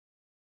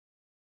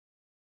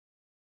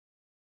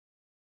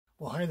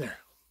Well, hi there.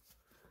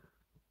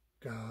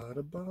 Got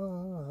a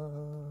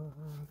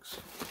box.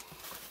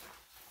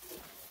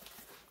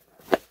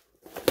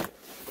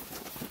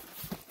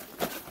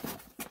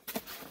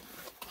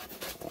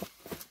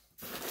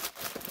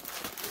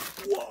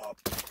 Whoop.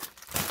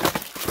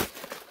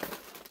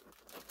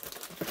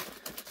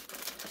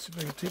 Let's see if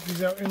I can take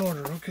these out in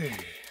order. Okay.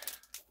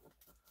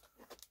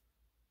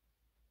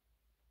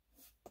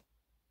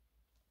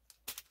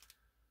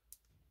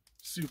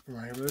 Super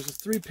Mario Bros. There's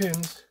 3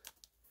 pins,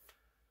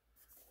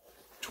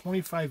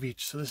 25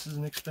 each, so this is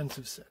an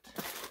expensive set.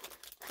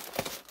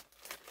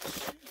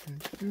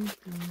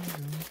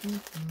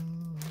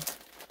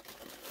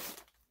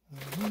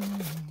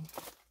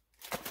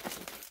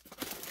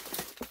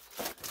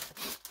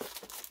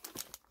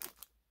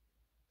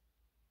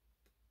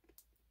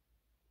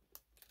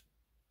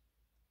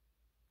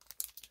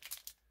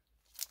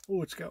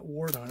 Oh, it's got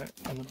wart on it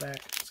on the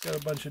back. It's got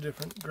a bunch of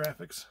different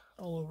graphics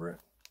all over it.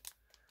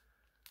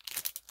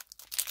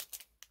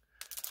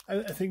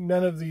 I think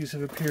none of these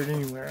have appeared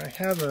anywhere. I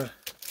have a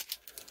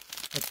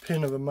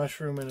pin of a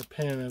mushroom and a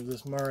pin of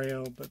this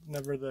Mario, but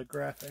never the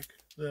graphic,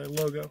 the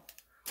logo.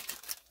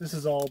 This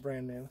is all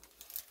brand new.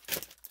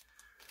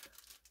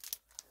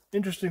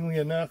 Interestingly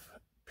enough,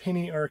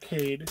 Penny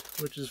Arcade,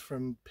 which is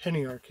from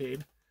Penny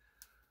Arcade,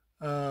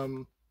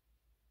 have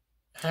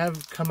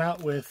come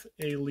out with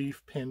a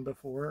leaf pin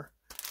before,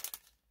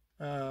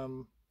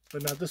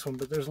 but not this one.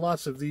 But there's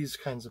lots of these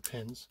kinds of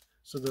pins.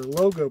 So the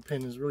logo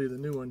pin is really the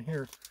new one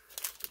here.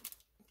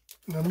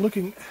 And I'm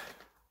looking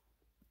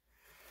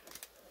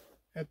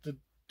at the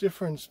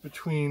difference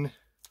between,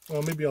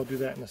 well, maybe I'll do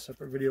that in a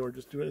separate video or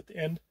just do it at the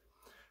end,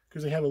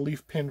 because they have a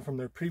leaf pin from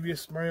their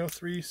previous Mario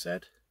 3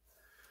 set.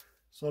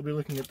 So I'll be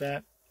looking at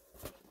that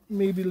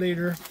maybe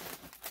later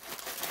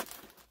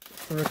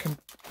for a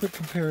quick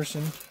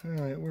comparison.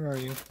 Alright, where are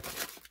you?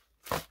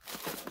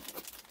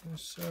 I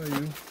saw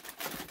you.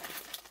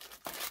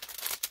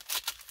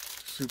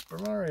 Super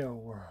Mario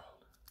World.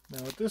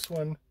 Now with this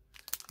one,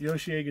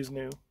 Yoshi Egg is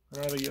new. I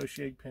don't have a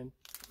Yoshi Egg pin.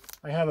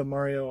 I have a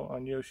Mario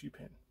on Yoshi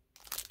pin.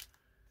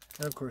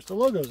 And of course the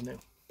logo's new.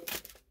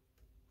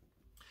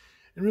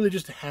 And really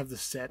just to have the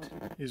set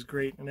is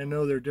great. And I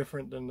know they're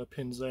different than the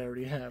pins I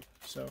already have.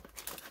 So,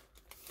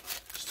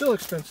 still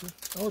expensive.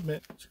 I'll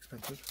admit it's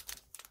expensive.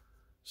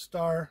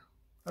 Star.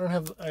 I don't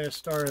have a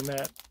star in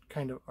that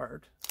kind of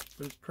art,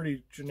 but it's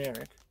pretty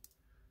generic.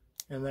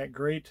 And that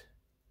great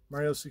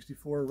Mario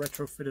 64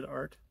 retrofitted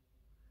art.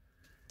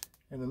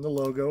 And then the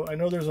logo. I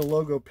know there's a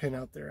logo pin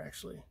out there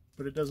actually,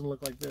 but it doesn't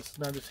look like this. It's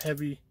not as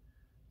heavy,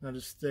 not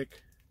as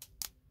thick,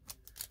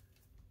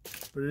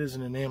 but it is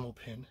an enamel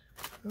pin.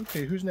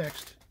 Okay, who's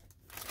next?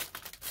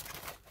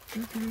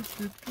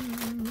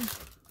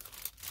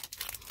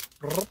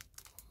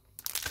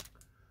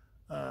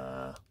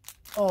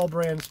 All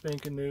brand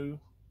spanking new.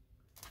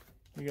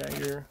 You got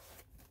your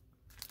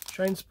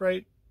Shine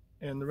Sprite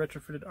and the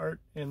retrofitted art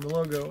and the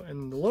logo.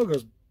 And the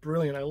logo's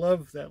brilliant. I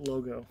love that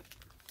logo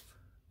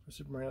for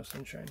Super Mario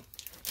Sunshine.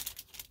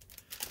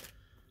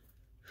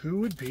 Who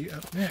would be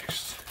up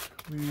next?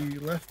 We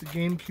left the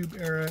GameCube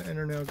era and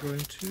are now going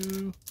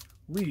to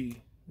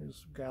Wii.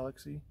 There's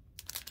Galaxy.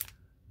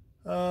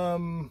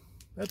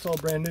 That's all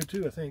brand new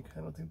too, I think.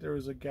 I don't think there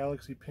was a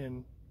Galaxy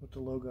pin with the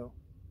logo.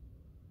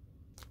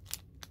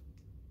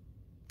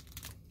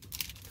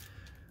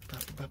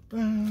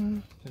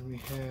 Then we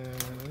have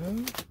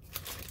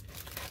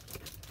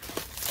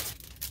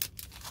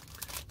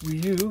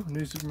Wii U,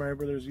 New Super Mario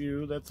Bros.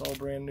 U. That's all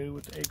brand new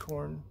with the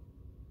acorn.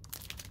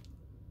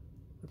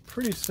 A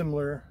pretty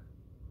similar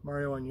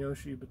Mario on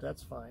Yoshi, but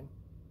that's fine.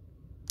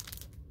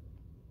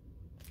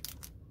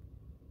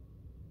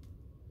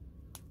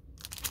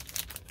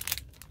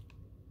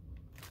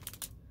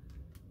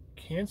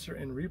 Cancer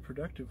and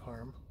reproductive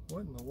harm.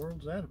 What in the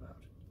world's that about?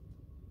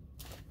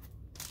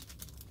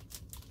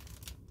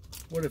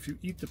 What if you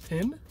eat the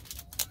pin?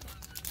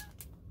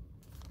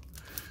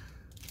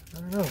 I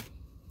don't know.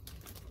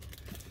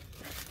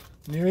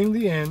 Nearing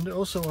the end,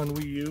 also on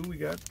Wii U, we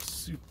got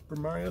Super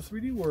Mario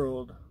 3D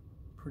World.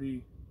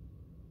 Pretty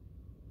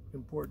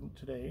important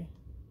today.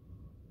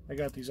 I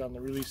got these on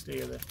the release day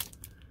of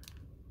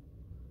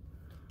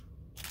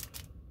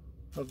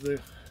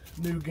the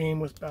new game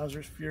with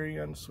Bowser's Fury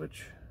on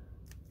Switch.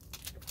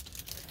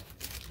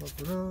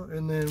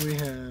 And then we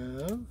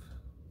have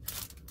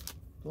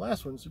the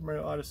last one, Super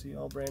Mario Odyssey,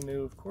 all brand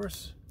new, of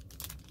course.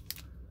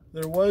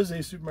 There was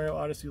a Super Mario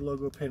Odyssey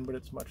logo pin, but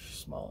it's much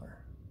smaller.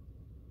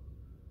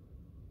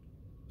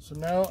 So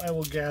now I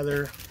will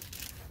gather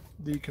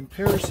the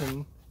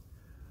comparison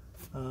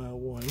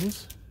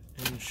ones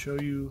and show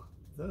you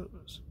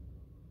those.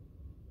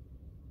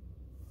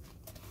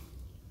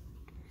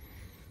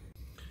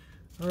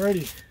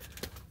 Alrighty.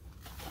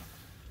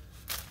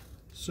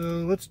 So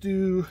let's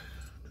do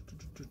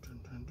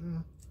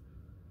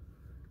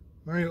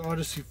Mario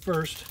Odyssey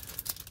first.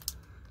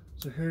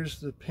 So here's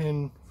the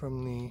pin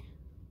from the,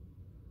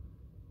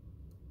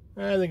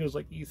 I think it was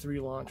like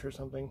E3 launch or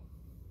something.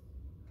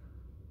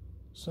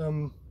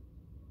 Some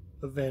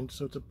event,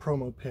 so it's a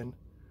promo pin.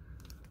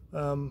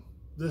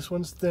 This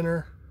one's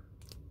thinner,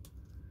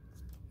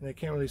 And I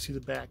can't really see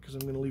the back because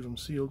I'm going to leave them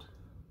sealed.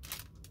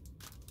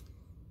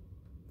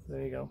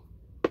 There you go.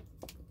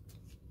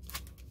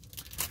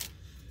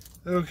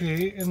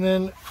 Okay, and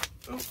then,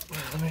 oh,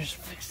 let me just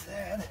fix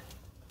that.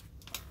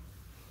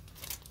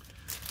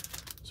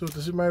 So with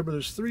the Super Mario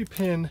Brothers 3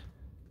 pin,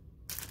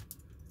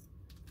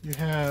 you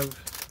have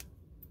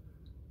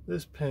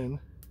this pin.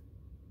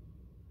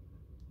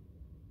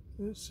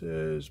 It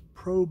says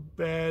Pro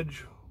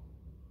Badge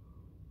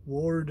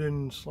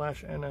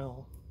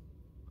Warden/NL.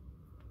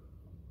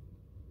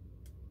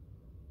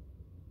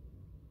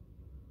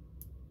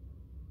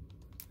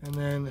 And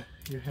then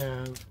you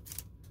have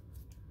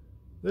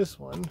this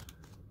one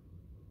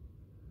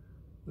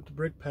with the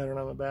brick pattern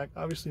on the back,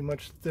 obviously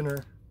much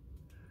thinner.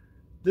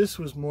 This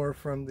was more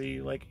from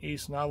the like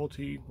Ace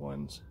Novelty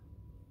ones,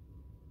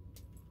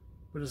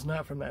 but it's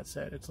not from that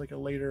set. It's like a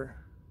later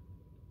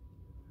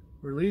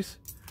release.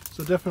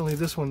 So definitely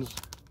this one's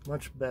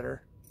much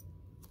better.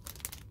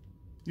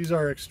 These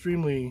are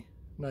extremely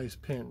nice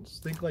pins.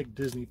 Think like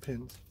Disney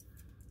pins.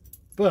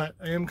 But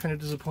I am kind of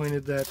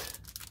disappointed that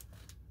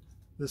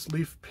this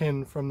leaf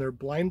pin from their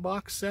blind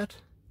box set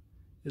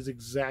is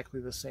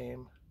exactly the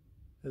same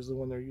as the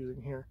one they're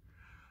using here.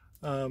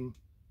 I'd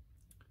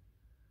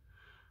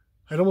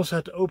almost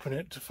have to open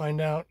it to find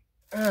out.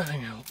 I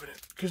think I'll open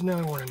it because now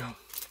I want to know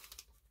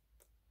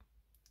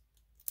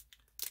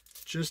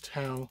just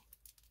how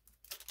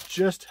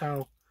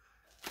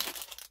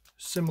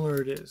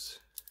similar it is.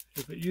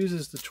 If it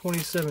uses the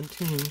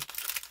 2017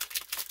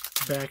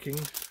 backing,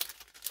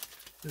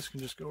 this can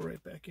just go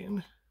right back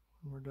in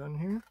when we're done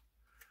here.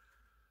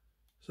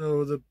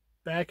 So the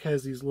back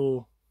has these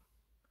little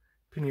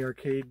Penny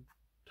Arcade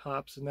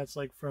tops, and that's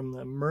like from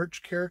the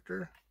Merch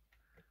character.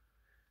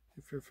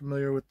 If you're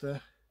familiar with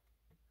the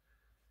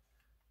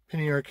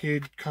Penny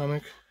Arcade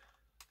comic.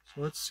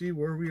 So let's see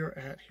where we are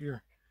at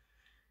here.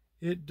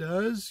 It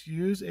does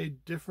use a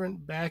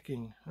different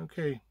backing.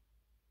 Okay.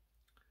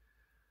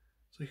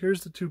 So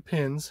here's the two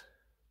pins.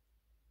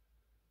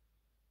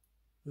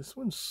 This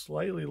one's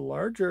slightly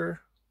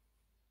larger,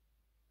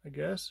 I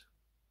guess,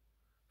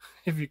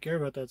 if you care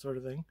about that sort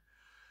of thing.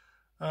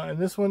 And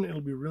this one,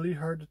 it'll be really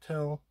hard to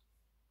tell.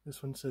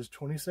 This one says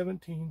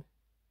 2017,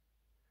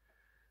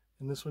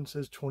 and this one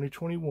says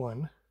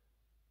 2021.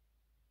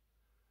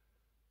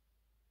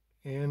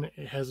 And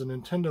it has a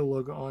Nintendo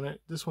logo on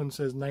it. This one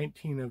says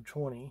 19 of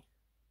 20.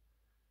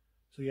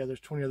 So yeah, there's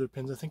 20 other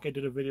pins. I think I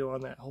did a video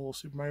on that whole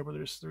Super Mario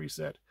Brothers 3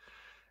 set.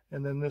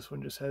 And then this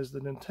one just has the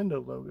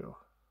Nintendo logo.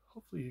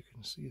 Hopefully you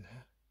can see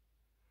that.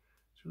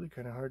 It's really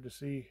kind of hard to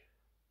see.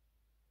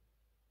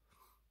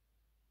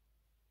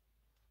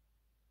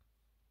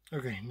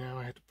 Okay, now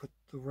I have to put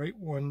the right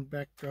one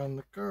back on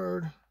the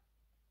card.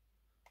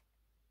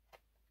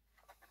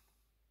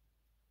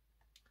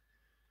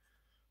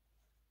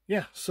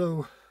 Yeah,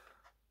 so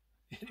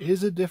it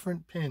is a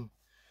different pin.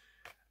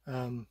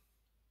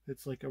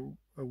 It's like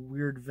a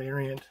weird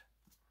variant,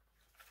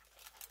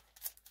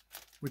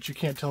 which you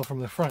can't tell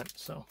from the front,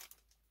 so.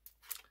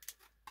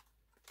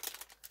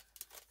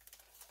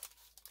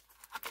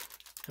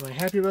 Am I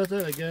happy about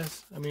that? I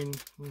guess. I mean,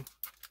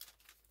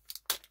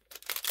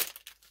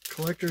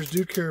 collectors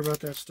do care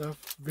about that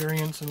stuff,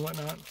 variants and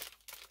whatnot.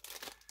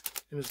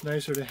 And it's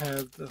nicer to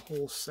have the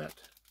whole set.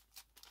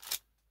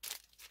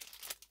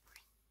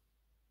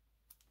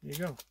 There you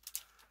go.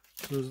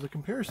 Those are the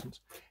comparisons.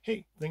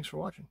 Hey, thanks for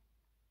watching.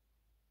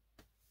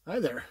 Hi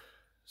there.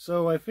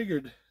 So I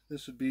figured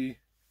this would be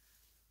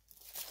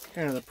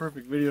kind of the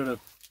perfect video to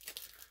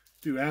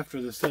do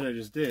after the set I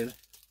just did,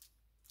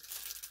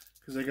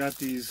 because I got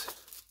these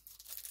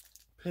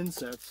pin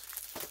sets.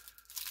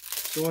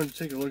 So I wanted to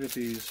take a look at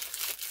these.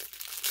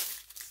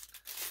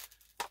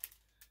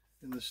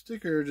 And the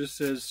sticker just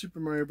says Super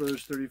Mario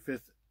Brothers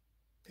 35th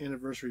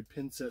Anniversary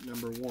Pin Set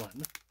Number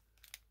 1.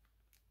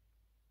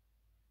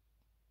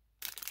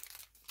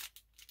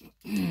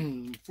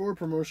 For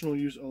promotional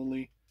use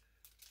only,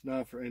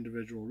 not for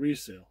individual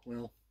resale.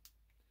 Well,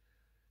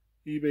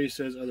 eBay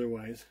says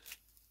otherwise.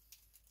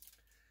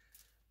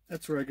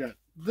 That's where I got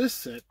this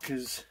set,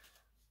 because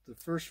the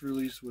first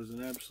release was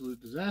an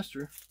absolute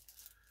disaster,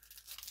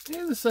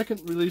 and the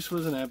second release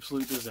was an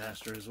absolute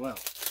disaster as well.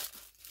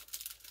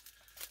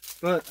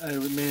 But I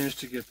managed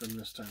to get them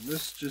this time.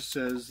 This just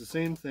says the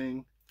same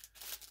thing,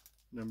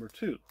 number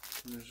 2.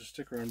 And there's a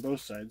sticker on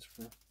both sides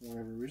for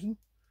whatever reason.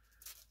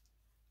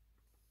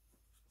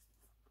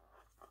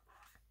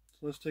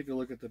 So let's take a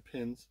look at the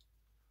pins.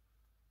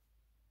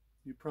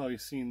 You've probably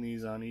seen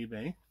these on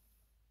eBay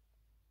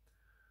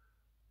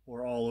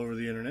or all over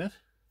the internet.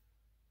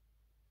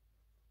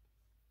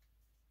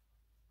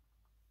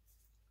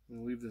 I'm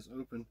going to leave this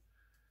open.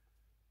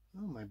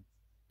 Oh, my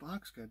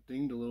box got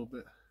dinged a little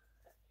bit.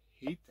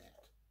 Hate that.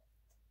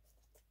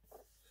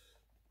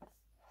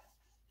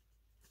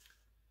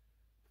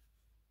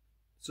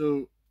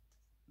 So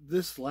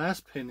this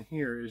last pin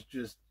here is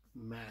just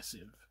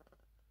massive.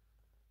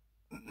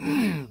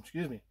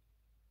 Excuse me.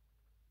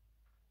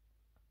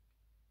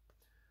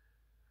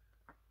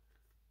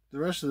 The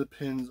rest of the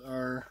pins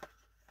are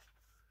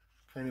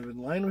kind of in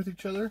line with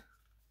each other.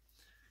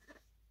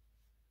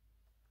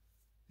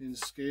 in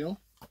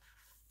scale.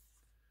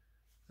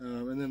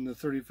 And then the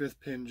 35th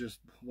pin just,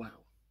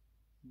 wow,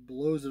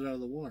 blows it out of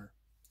the water.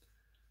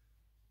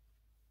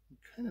 I'm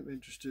kind of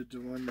interested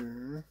to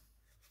wonder.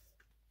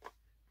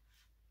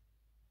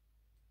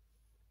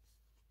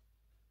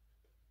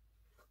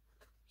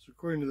 So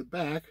according to the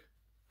back,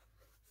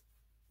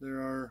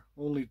 there are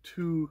only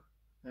 2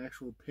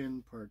 actual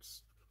pin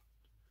parts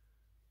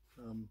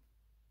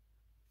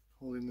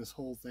holding this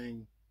whole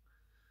thing.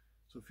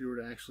 So if you were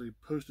to actually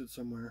post it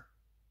somewhere,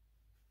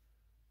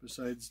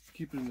 besides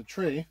keep it in the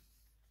tray,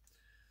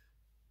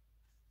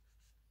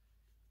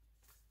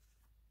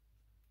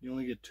 you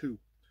only get 2.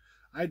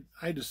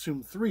 I'd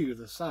assume 3 are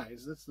the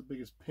size. That's the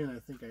biggest pin I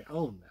think I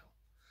own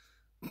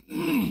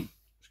now.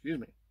 Excuse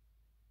me.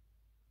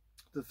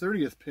 The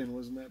 30th pin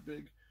wasn't that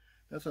big.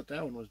 I thought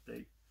that one was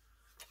big.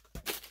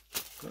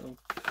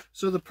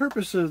 So the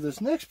purpose of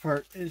this next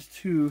part is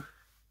to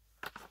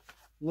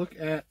look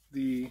at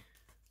the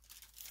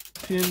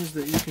pins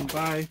that you can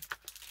buy.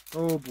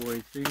 Oh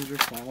boy, things are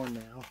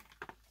falling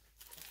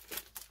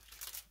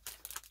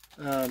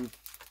now.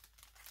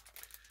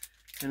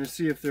 And to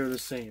see if they're the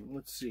same.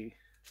 Let's see.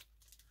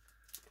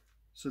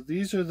 So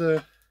these are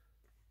the,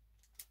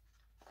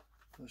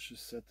 let's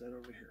just set that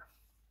over here.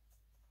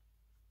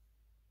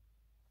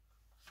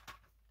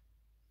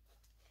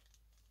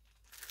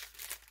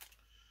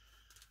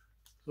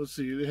 Let's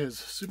see, it has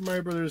Super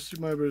Mario Brothers,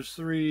 Super Mario Brothers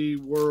 3,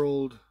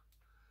 World,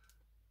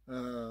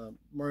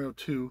 Mario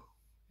 2,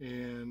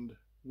 and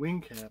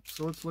Wing Cap.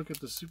 So let's look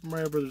at the Super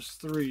Mario Brothers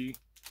 3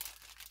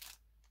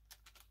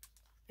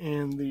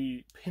 and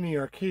the Penny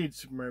Arcade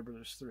Super Mario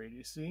Brothers 3. Do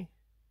you see?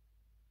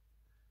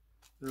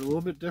 They're a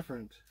little bit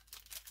different.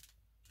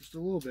 Just a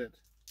little bit.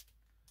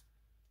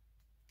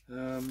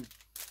 I'm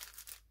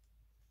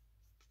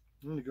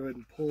going to go ahead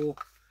and pull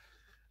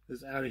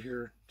this out of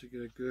here to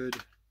get a good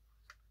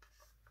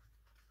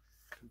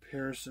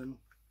comparison.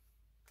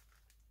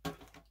 So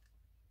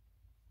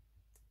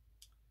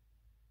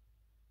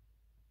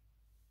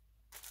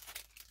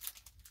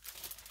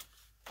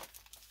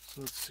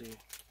let's see.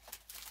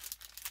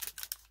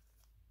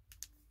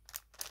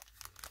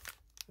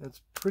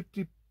 That's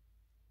pretty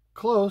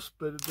close,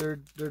 but they're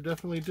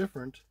definitely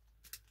different.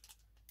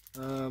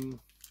 It's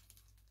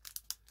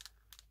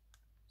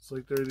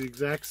like they're the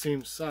exact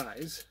same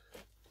size,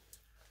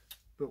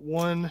 but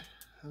one,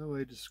 how do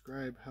I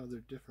describe how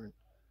they're different?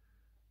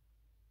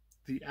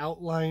 The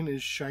outline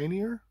is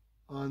shinier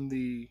on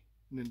the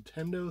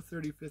Nintendo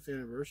 35th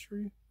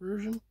anniversary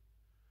version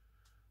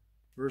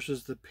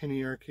versus the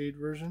Penny Arcade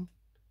version.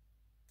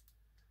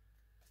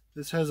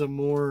 This has a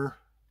more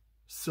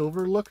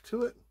silver look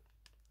to it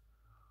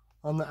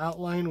on the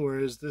outline,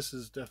 whereas this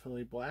is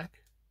definitely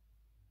black.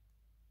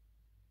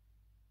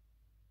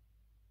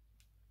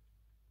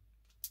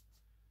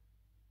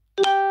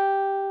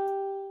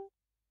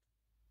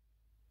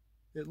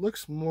 It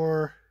looks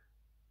more,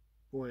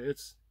 boy, I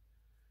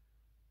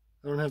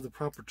don't have the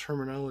proper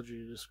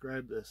terminology to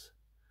describe this,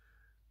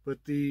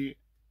 but the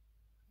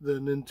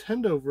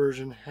Nintendo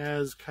version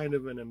has kind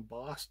of an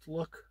embossed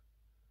look.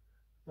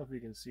 I don't know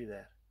if you can see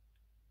that.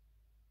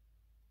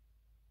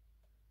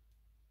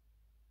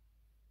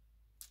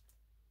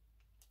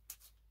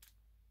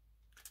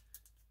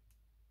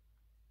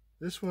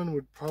 This one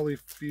would probably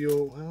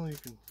feel, well, you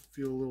can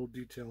feel a little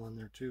detail on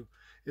there too.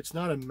 It's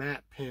not a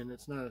matte pin,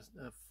 it's not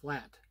a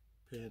flat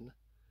pin.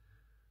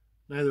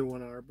 Neither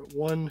one are, but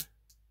one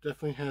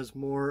definitely has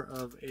more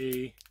of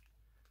a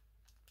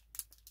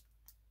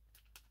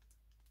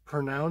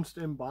pronounced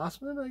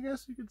embossment, I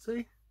guess you could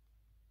say.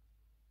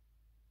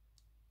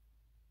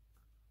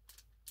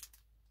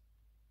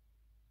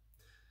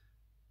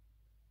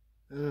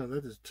 I don't know,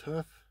 that is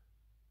tough.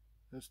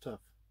 That's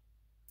tough.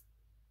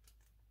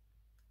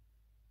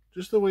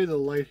 Just the way the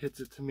light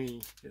hits it to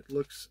me, it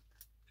looks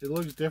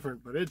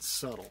different, but it's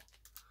subtle.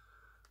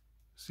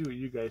 See what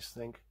you guys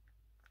think.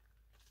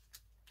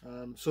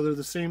 So they're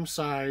the same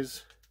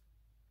size.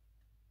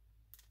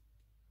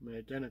 I mean,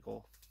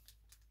 identical,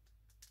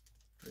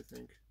 I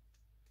think.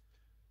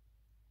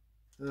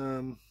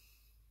 But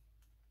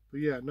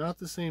yeah, not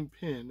the same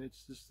pin.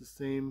 It's just the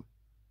same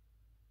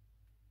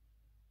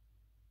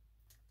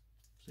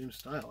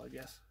style, I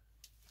guess.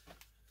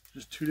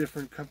 Just 2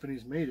 different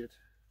companies made it.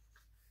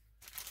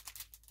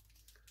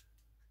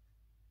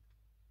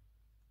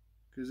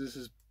 Because this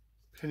is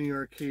Penny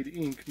Arcade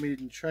Inc.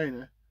 made in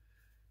China,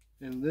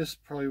 and this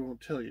probably won't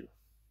tell you.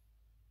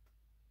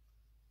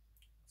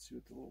 Let's see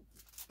what the little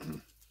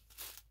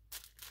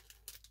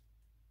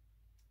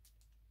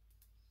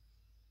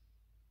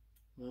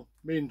well,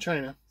 made in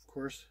China, of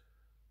course.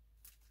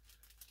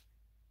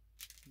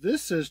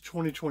 This says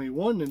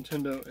 2021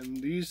 Nintendo,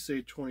 and these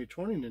say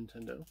 2020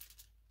 Nintendo.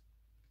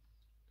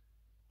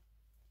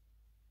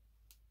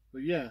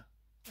 But yeah,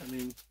 I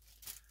mean,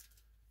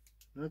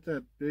 not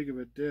that big of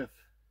a diff.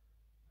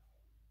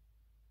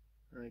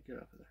 Alright, get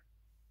off of there.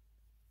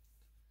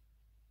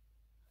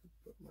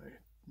 Put my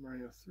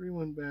Mario 3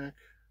 one back.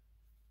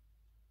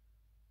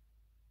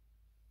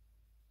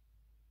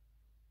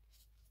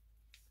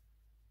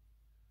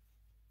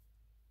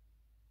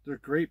 They're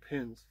great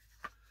pins.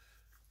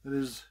 That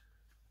is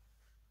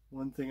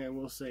one thing I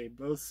will say.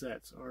 Both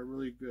sets are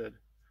really good.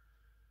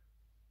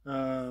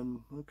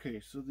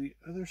 Okay, so the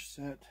other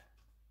set,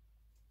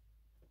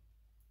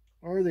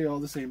 are they all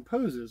the same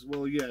poses?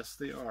 Well, yes,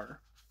 they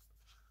are.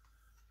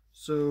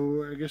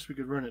 So I guess we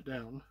could run it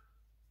down.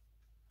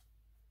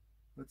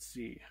 Let's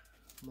see.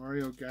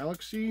 Mario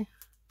Galaxy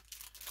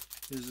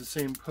is the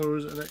same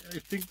pose, and I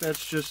think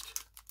that's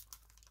just,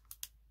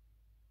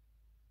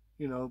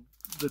 you know,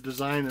 the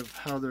design of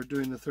how they're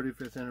doing the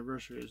 35th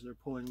anniversary is they're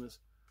pulling this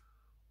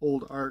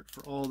old art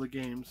for all the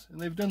games. And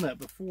they've done that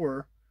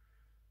before,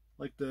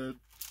 like the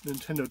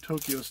Nintendo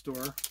Tokyo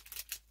store.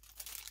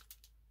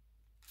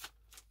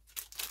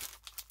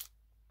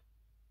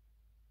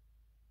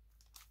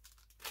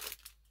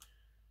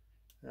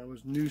 That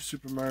was New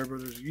Super Mario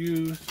Bros.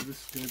 U, so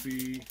this is going to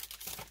be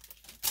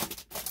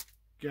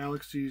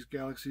Galaxies.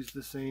 Galaxies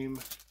the same.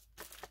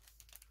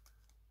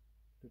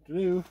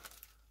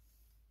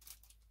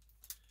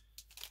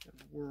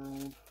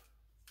 World.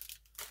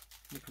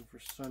 Looking for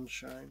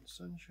Sunshine.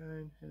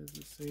 Sunshine has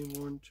the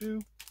same one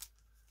too.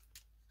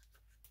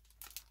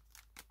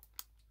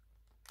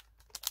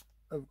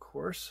 Of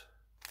course.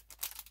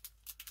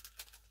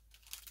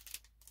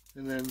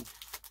 And then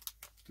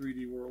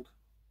 3D World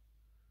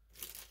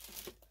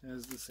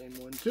has the same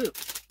one too.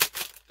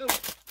 Oh,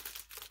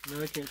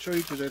 now I can't show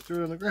you because I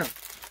threw it on the ground.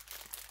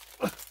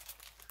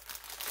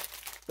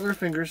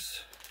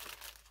 Butterfingers.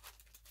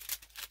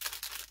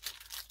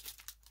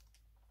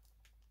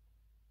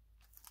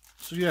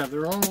 So yeah,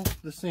 they're all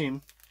the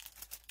same.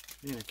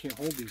 Man, I can't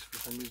hold these for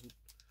some reason.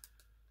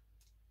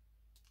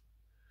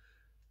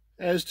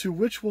 As to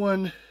which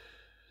one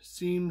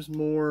seems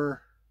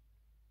more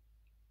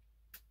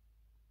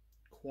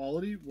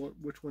quality,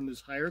 which one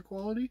is higher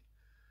quality,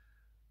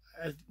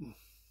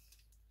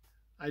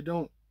 I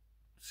don't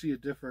see a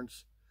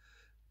difference.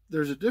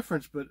 There's a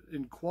difference, but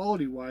in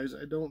quality wise,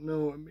 I don't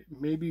know.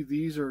 Maybe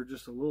these are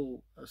just a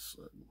little,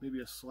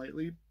 maybe a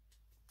slightly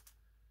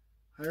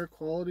higher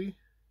quality,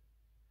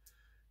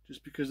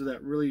 just because of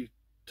that really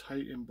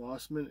tight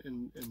embossment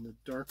and the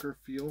darker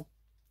feel.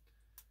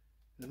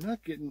 And I'm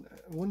not getting,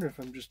 I wonder if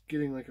I'm just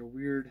getting like a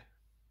weird,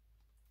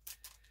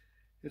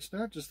 it's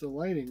not just the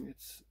lighting,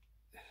 it's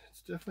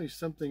definitely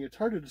something, it's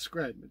hard to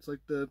describe. It's like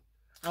the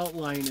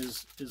outline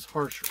is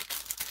harsher.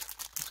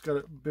 It's got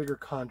a bigger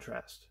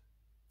contrast.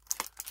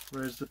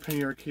 Whereas the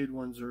Penny Arcade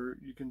ones are,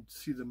 you can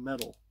see the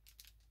metal.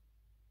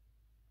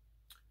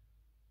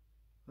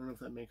 I don't know if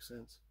that makes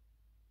sense.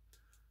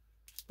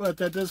 But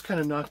that does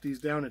kind of knock these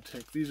down a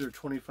tick. These are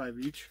 25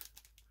 each.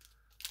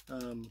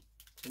 And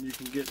you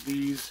can get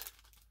these,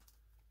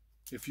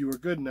 if you were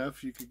good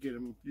enough, you could get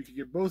them, you could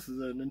get both of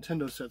the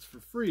Nintendo sets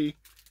for free.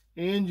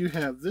 And you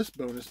have this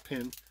bonus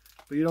pin,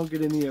 but you don't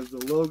get any of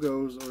the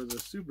logos or the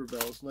Super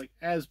Bells. Like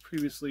as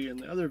previously in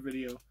the other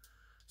video,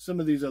 some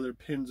of these other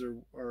pins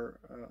are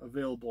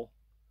available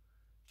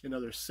in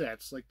other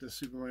sets, like the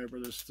Super Mario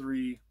Bros.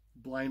 3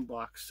 blind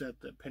box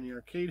set that Penny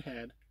Arcade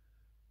had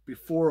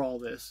before all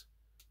this.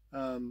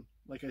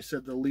 Like I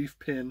said, the leaf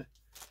pin,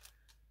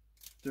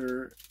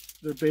 they're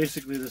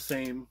basically the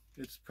same.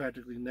 It's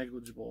practically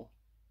negligible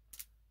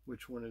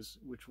which one is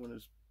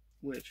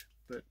which.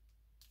 But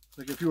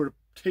like if you were to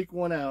take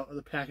one out of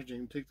the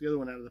packaging, take the other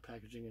one out of the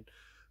packaging, and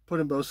put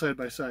them both side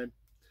by side,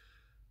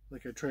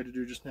 like I tried to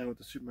do just now with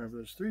the Super Mario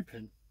Bros. 3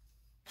 pin.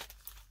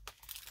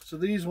 So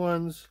these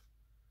ones,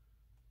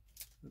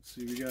 let's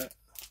see, we got,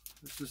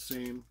 it's the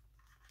same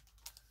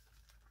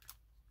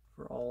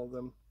for all of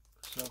them.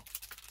 So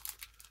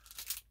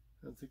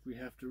I don't think we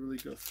have to really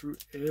go through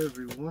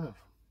every one of them.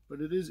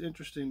 But it is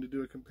interesting to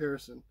do a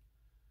comparison.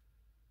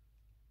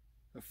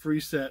 A free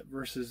set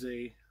versus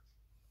a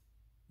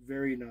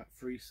very not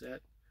free set.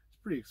 It's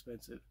pretty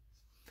expensive.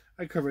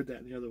 I covered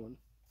that in the other one.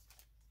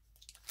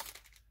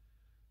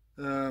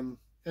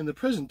 And the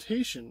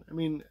presentation, I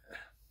mean,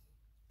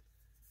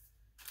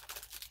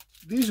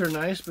 these are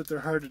nice, but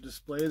they're hard to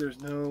display.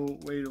 There's no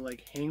way to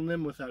like hang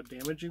them without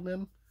damaging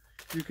them.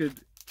 You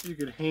could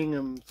hang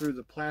them through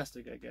the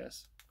plastic, I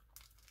guess.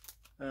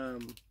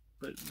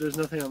 But there's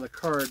nothing on the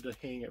card to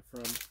hang it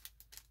from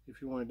if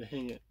you wanted to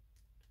hang it.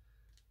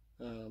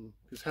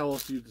 Because how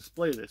else do you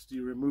display this? Do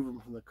you remove them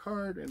from the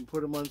card and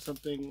put them on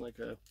something like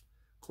a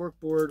cork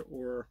board?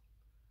 Or,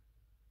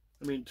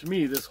 I mean, to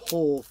me, this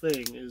whole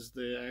thing is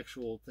the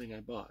actual thing I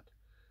bought.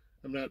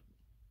 I'm not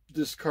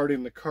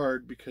discarding the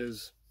card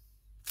because,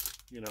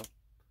 you know,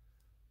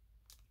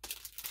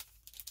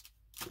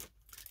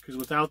 because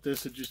without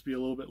this, it'd just be a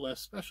little bit less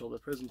special. The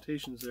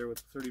presentation's there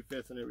with the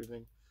 35th and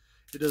everything.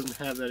 It doesn't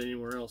have that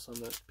anywhere else on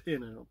the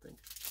pin, I don't think.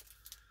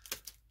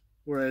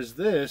 Whereas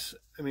this,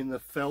 I mean, the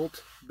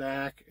felt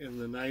back and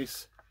the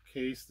nice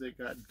case that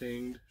got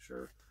dinged,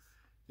 sure,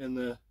 and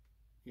the,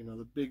 you know,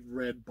 the big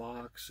red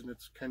box, and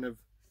it's kind of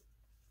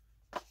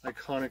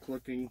iconic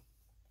looking.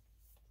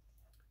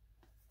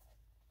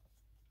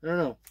 I don't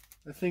know.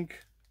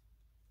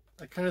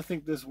 I kind of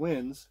think this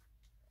wins.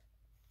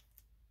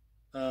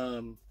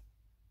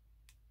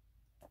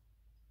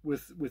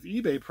 With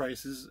eBay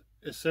prices,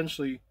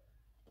 essentially,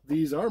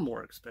 these are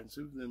more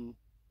expensive than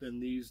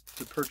these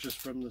to purchase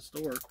from the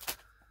store,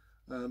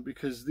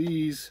 because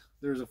these,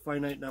 there's a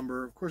finite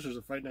number. Of course, there's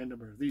a finite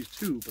number of these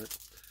too, but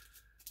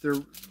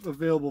they're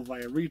available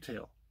via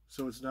retail,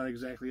 so it's not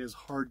exactly as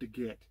hard to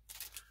get.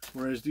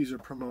 Whereas these are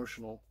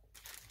promotional.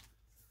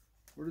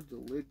 Where did the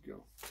lid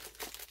go?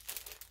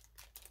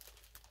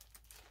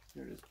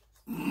 There it is.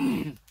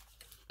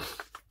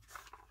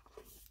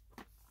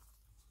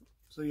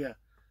 So yeah,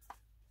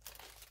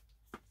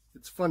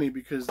 it's funny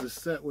because the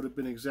set would have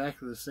been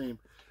exactly the same.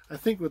 I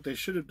think what they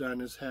should have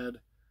done is had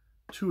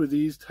 2 of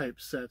these type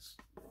sets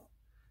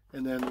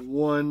and then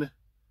one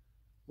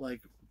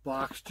like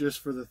box just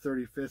for the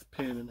 35th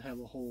pin and have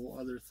a whole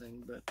other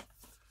thing. But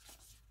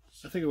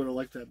I think I would have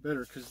liked that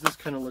better, because this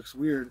kind of looks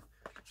weird.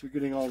 You're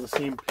getting all the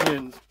same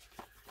pins,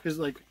 because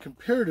like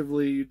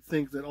comparatively you'd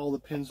think that all the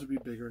pins would be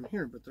bigger in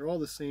here, but they're all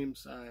the same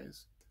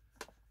size.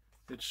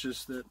 It's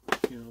just that,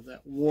 you know,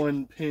 that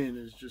one pin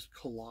is just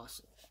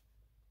colossal.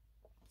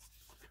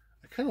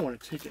 I kind of want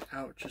to take it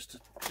out just to,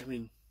 I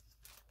mean,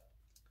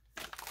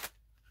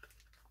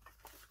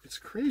 it's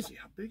crazy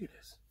how big it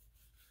is.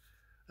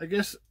 I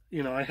guess,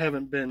 you know, I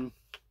haven't been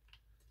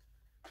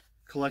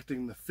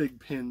collecting the fig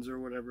pins or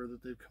whatever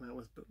that they've come out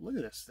with, but look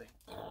at this thing.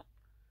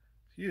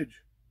 It's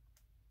huge.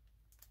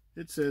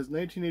 It says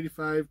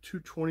 1985 to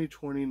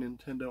 2020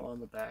 Nintendo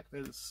on the back.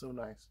 That is so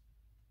nice.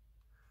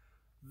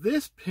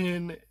 This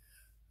pin,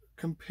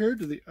 compared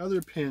to the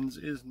other pins,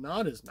 is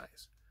not as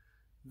nice.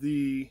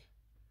 The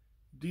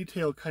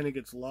detail kind of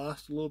gets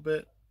lost a little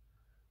bit.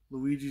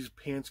 Luigi's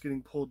pants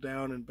getting pulled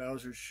down and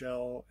Bowser's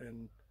shell,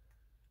 and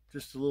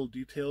just the little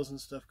details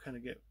and stuff kind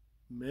of get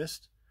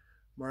missed.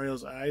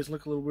 Mario's eyes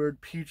look a little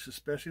weird. Peach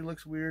especially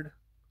looks weird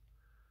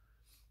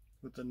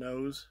with the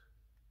nose.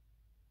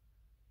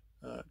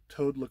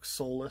 Toad looks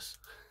soulless.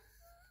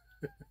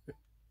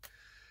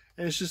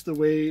 And it's just the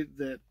way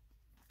that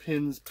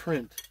pins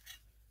print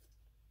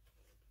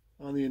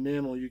on the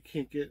enamel. You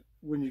can't get,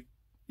 when you,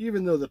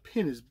 even though the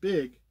pin is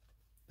big,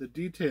 the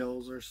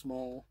details are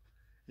small,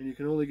 and you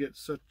can only get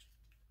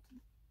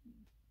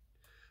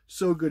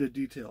so good a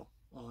detail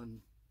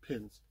on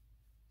pins.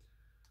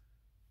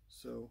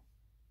 So,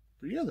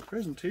 but yeah, the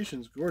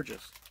presentation's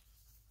gorgeous.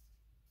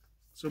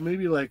 So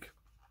maybe like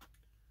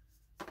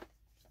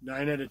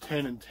 9 out of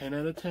 10 and 10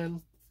 out of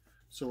 10.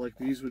 So like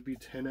these would be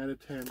 10 out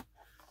of 10,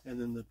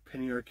 and then the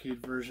penny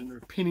arcade version, or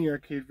penny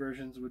arcade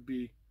versions, would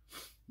be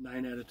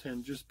 9 out of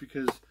 10, just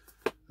because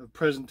of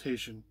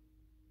presentation.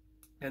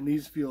 And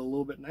these feel a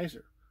little bit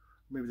nicer.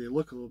 Maybe they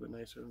look a little bit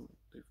nicer.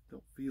 They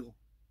don't feel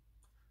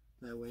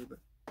that way, but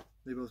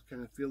they both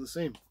kind of feel the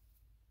same.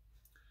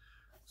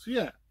 So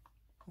yeah,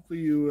 hopefully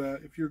you,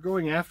 if you're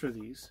going after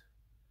these,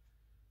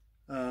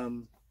 I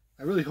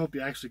really hope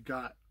you actually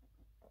got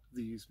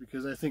these,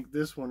 because I think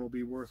this one will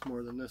be worth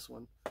more than this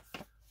one.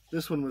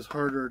 This one was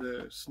harder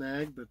to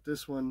snag, but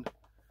this one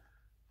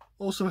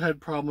also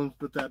had problems,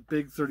 but that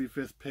big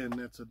 35th pin,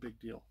 that's a big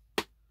deal.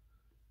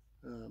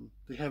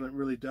 They haven't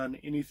really done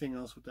anything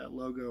else with that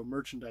logo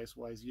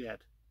merchandise-wise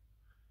yet.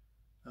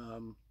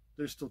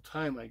 There's still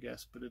time, I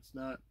guess, but it's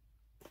not...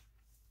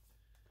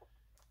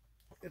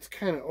 It's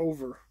kind of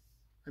over.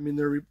 I mean,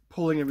 they're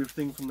pulling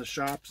everything from the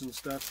shops and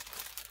stuff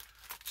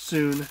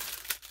soon,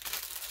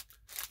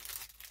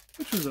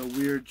 which was a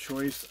weird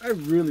choice. I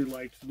really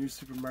liked New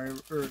Super Mario,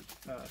 or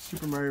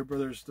Super Mario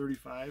Brothers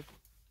 35.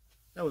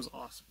 That was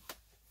awesome.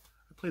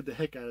 I played the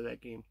heck out of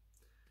that game,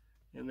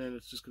 and then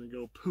it's just gonna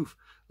go poof.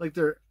 Like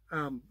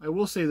I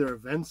will say their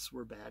events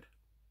were bad.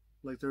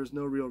 Like there was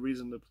no real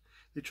reason to.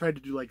 They tried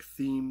to do like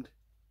themed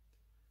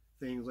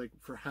things, like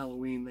for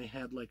Halloween they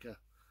had like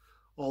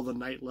all the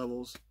night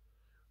levels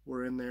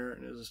were in there,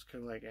 and it was just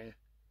kind of like,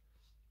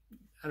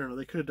 I don't know.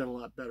 They could have done a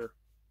lot better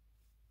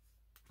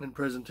in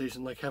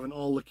presentation, like having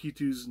all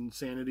Lakitu's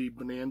Insanity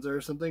Bonanza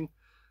or something.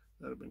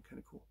 That would have been kind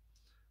of cool.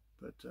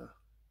 But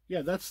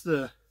yeah, that's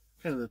the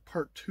kind of the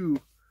part 2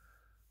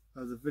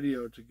 of the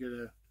video, to get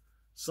a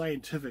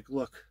scientific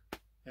look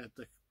at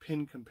the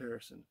pin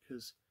comparison,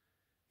 because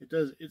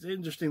it's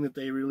interesting that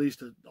they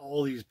released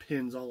all these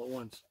pins all at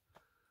once.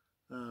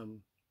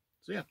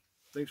 So yeah,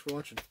 thanks for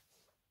watching.